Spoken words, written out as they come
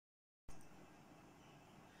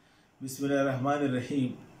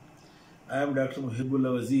Bismillahirrahmanirrahim. I am Dr.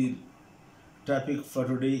 Muhibbullah Wazir. Topic for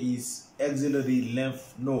today is axillary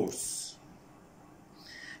lymph nodes.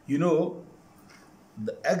 You know,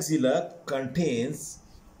 the axilla contains,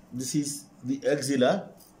 this is the axilla,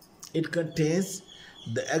 it contains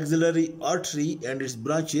the axillary artery and its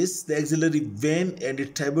branches, the axillary vein and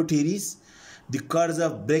its tributaries, the cords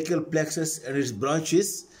of brachial plexus and its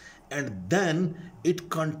branches, and then it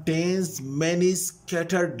contains many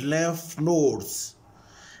scattered lymph nodes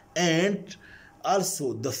and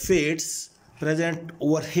also the fates present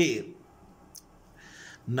over here.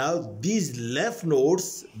 Now these lymph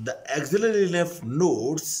nodes, the axillary lymph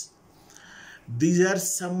nodes, these are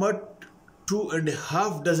somewhat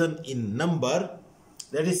 2.5 dozen in number,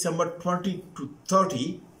 that is somewhat 20 to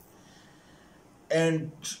 30,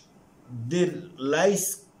 and they lie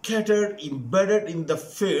scattered, embedded in the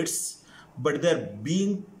fates, but they are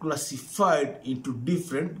being classified into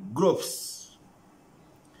different groups.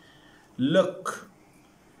 Look,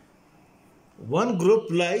 one group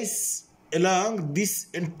lies along this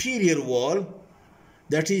anterior wall,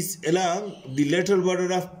 that is along the lateral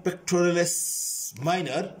border of pectoralis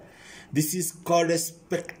minor. This is called as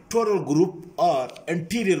pectoral group or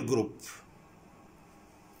anterior group.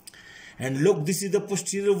 And look, this is the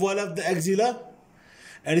posterior wall of the axilla,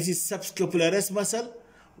 and this is subscapularis muscle.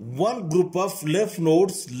 One group of lymph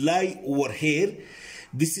nodes lie over here.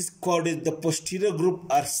 This is called as the posterior group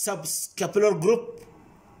or subscapular group.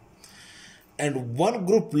 And one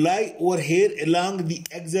group lie over here along the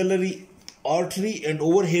axillary artery, and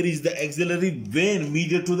over here is the axillary vein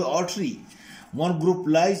medial to the artery. One group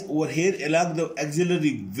lies over here along the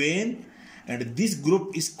axillary vein, and this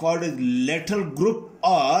group is called as lateral group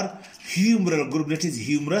or humeral group, that is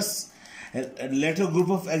humerus, and lateral group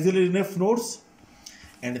of axillary lymph nodes.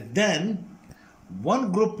 And then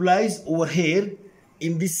one group lies over here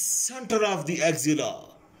in the center of the axilla.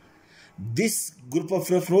 This group of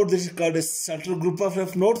lymph nodes, this is called a central group of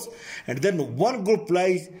lymph nodes. And then one group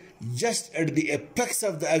lies just at the apex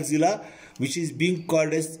of the axilla, which is being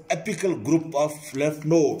called as apical group of lymph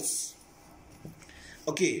nodes.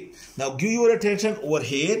 Okay, now give your attention over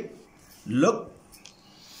here. Look,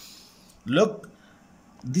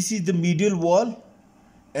 this is the medial wall,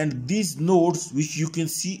 and these nodes which you can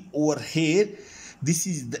see over here, this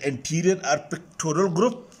is the anterior or pectoral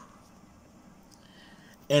group.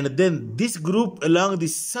 And then this group along the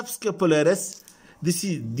subscapularis, this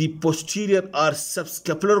is the posterior or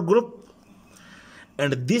subscapular group.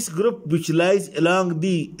 And this group which lies along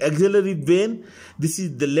the axillary vein, this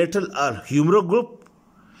is the lateral or humeral group.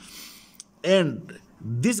 And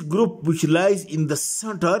this group which lies in the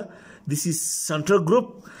center, this is central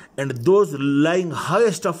group. And those lying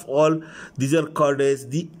highest of all, these are called as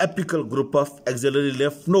the apical group of axillary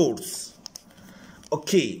lymph nodes.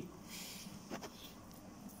 Okay.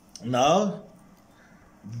 Now,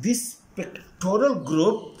 this pectoral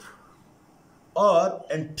group or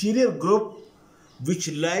anterior group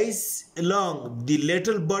which lies along the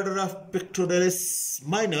lateral border of pectoralis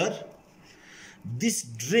minor, this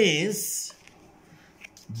drains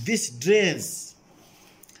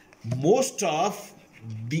most of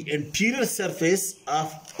the anterior surface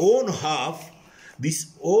of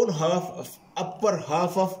this own half of upper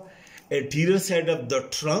half of anterior side of the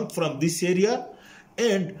trunk from this area,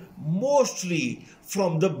 and mostly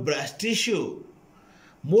from the breast tissue.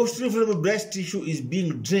 Mostly from the breast tissue is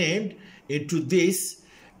being drained into this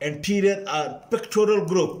anterior or pectoral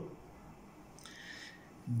group.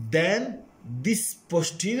 Then this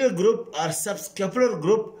posterior group or subscapular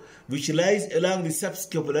group which lies along the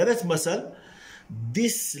subscapularis muscle,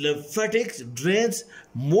 this lymphatics drains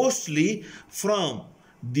mostly from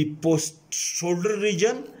the shoulder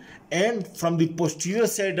region and from the posterior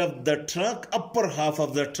side of the trunk, upper half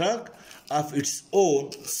of the trunk of its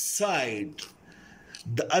own side.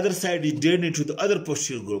 The other side is drained into the other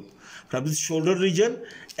posterior group. From this shoulder region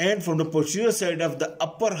and from the posterior side of the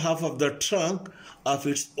upper half of the trunk of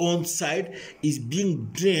its own side is being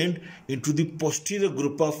drained into the posterior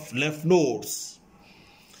group of lymph nodes.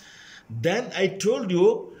 Then I told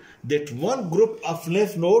you that one group of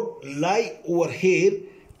lymph node lie over here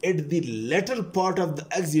at the lateral part of the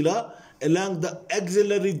axilla along the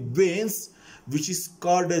axillary veins, which is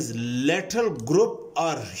called as lateral group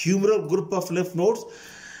or humeral group of lymph nodes.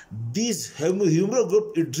 This humeral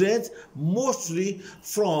group, it drains mostly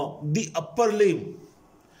from the upper limb.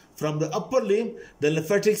 From the upper limb, the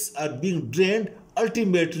lymphatics are being drained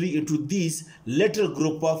ultimately into this lateral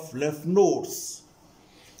group of lymph nodes.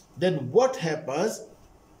 Then what happens?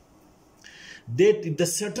 That in the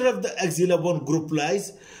center of the axilla one group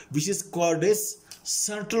lies, which is called as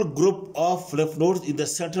central group of lymph nodes in the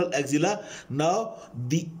central axilla. Now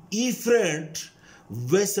the efferent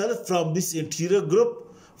vessel from this anterior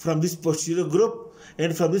group, from this posterior group,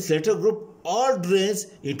 and from this lateral group all drains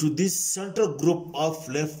into this central group of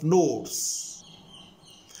lymph nodes.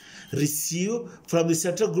 Receive from the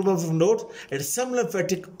central group of lymph nodes and some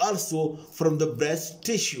lymphatic also from the breast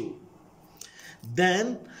tissue.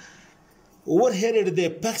 Then over here at the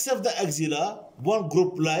apex of the axilla, one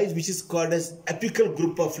group lies which is called as apical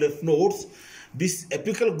group of lymph nodes. This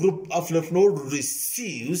apical group of lymph node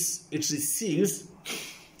receives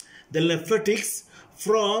the lymphatics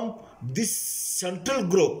from this central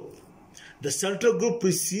group. The central group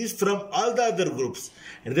receives from all the other groups,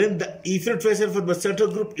 and then the efferent vessel from the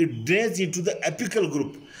central group, it drains into the apical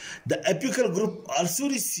group. The apical group also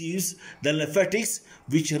receives the lymphatics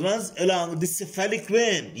which runs along the cephalic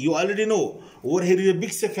vein. You already know, over here is a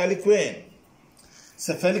big cephalic vein.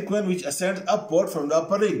 Cephalic vein which ascends upward from the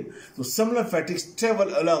upper limb. So some lymphatics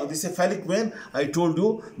travel along the cephalic vein, I told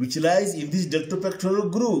you, which lies in this deltopectoral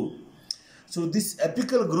groove. So this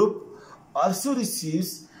apical group also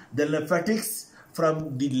receives the lymphatics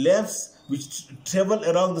from the lymphs which travel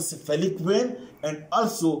along the cephalic vein and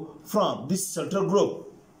also from this central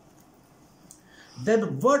group.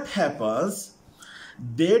 Then what happens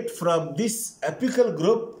that from this apical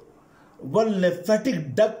group, one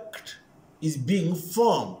lymphatic duct is being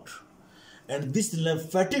formed, and this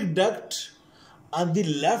lymphatic duct on the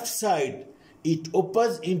left side, it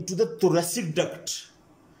opens into the thoracic duct,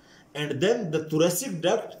 and then the thoracic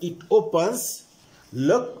duct, it opens,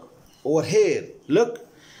 look over here, look,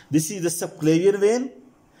 this is the subclavian vein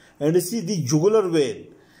and this is the jugular vein,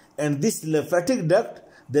 and this lymphatic duct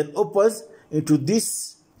then opens into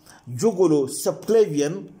this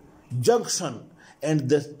jugulo-subclavian junction, and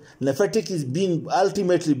the lymphatic is being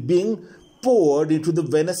ultimately being poured into the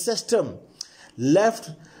venous system.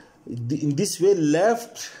 In this way,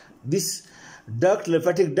 this duct,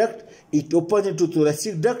 lymphatic duct, it opens into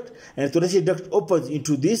thoracic duct, and thoracic duct opens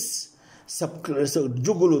into this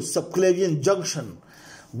jugulo-subclavian junction.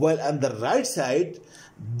 While on the right side,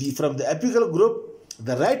 from the apical group,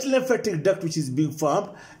 the right lymphatic duct which is being formed,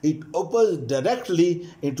 it opens directly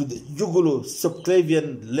into the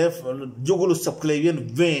jugulo-subclavian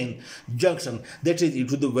vein junction, that is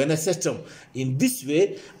into the venous system. In this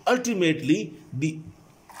way, ultimately, the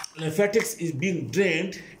lymphatics is being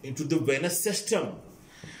drained into the venous system.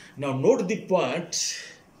 Now note the point,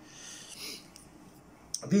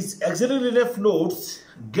 these axillary lymph nodes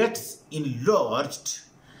gets enlarged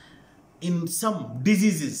in some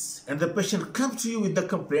diseases, and the patient comes to you with the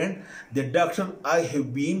complaint that, doctor, I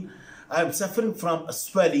am suffering from a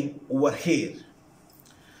swelling over here.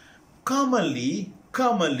 Commonly,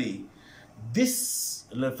 this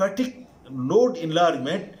lymphatic node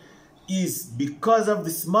enlargement is because of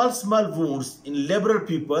the small wounds in labral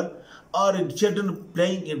people or in children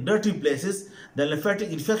playing in dirty places. The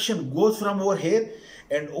lymphatic infection goes from over here,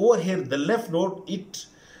 and over here the lymph node, it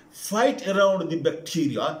fight around the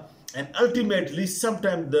bacteria, and ultimately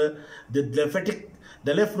sometimes the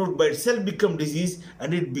lymph node by itself becomes disease,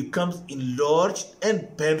 and it becomes enlarged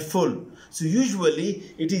and painful. So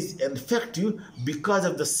usually it is infective because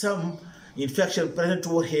of the some infection present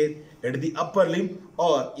over here at the upper limb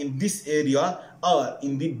or in this area or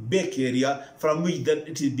in the back area, from which then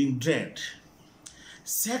it is being drained.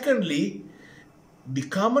 Secondly, the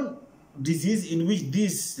common disease in which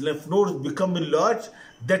these lymph nodes become enlarged,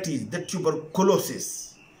 that is the tuberculosis.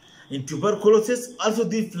 In tuberculosis, also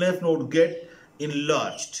these lymph nodes get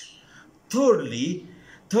enlarged. Thirdly,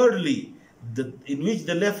 in which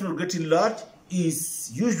the lymph node gets enlarged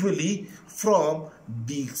is usually from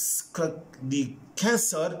the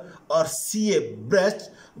cancer or CA breast,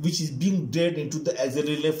 which is being drained into the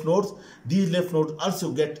axillary lymph nodes. These lymph nodes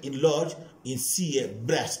also get enlarged in CA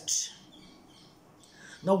breast.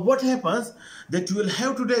 Now what happens, that you will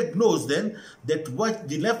have to diagnose then that what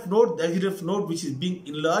the lymph node, the axillary lymph node which is being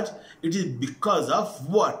enlarged, it is because of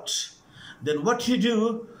what? Then what you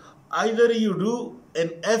do, either you do an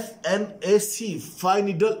FNAC, fine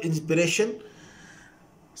needle inspiration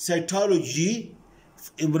cytology,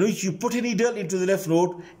 in which you put a needle into the lymph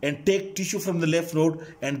node and take tissue from the lymph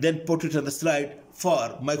node and then put it on the slide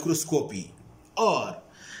for microscopy. Or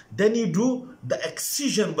then you do the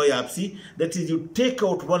excision biopsy, that is you take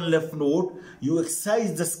out one lymph node, you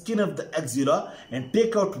excise the skin of the axilla and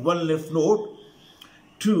take out one lymph node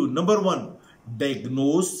to, number one,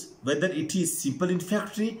 diagnose whether it is simple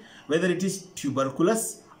infectory, whether it is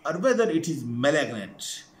tuberculous, or whether it is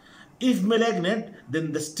malignant. If malignant,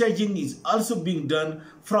 then the staging is also being done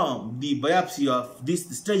from the biopsy of this.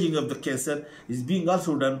 The staging of the cancer is being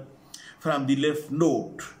also done from the lymph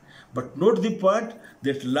node. But note the point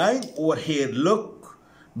that lying over here, look,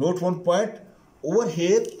 note one point, over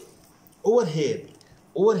here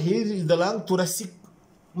is the long thoracic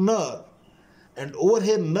nerve, and over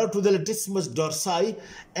here nerve to the latissimus dorsi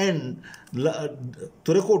and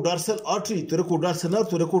thoracodorsal artery, thoracodorsal nerve,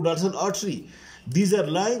 thoracodorsal artery. These are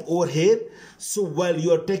lying over here. So while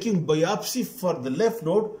you are taking biopsy for the lymph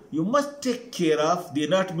node, you must take care of the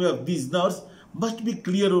anatomy of these nerves, must be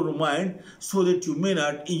clear in your mind so that you may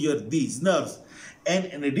not injure these nerves. And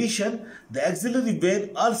in addition, the axillary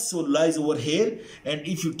vein also lies over here, and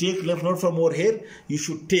if you take lymph node from over here, you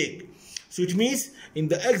should take. So it means in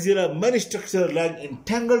the axilla, many structures are lying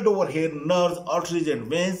entangled over here, nerves, arteries and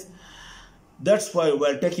veins. That's why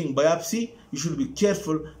while taking biopsy, you should be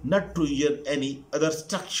careful not to injure any other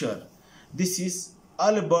structure. This is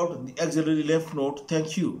all about the axillary lymph node.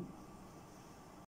 Thank you.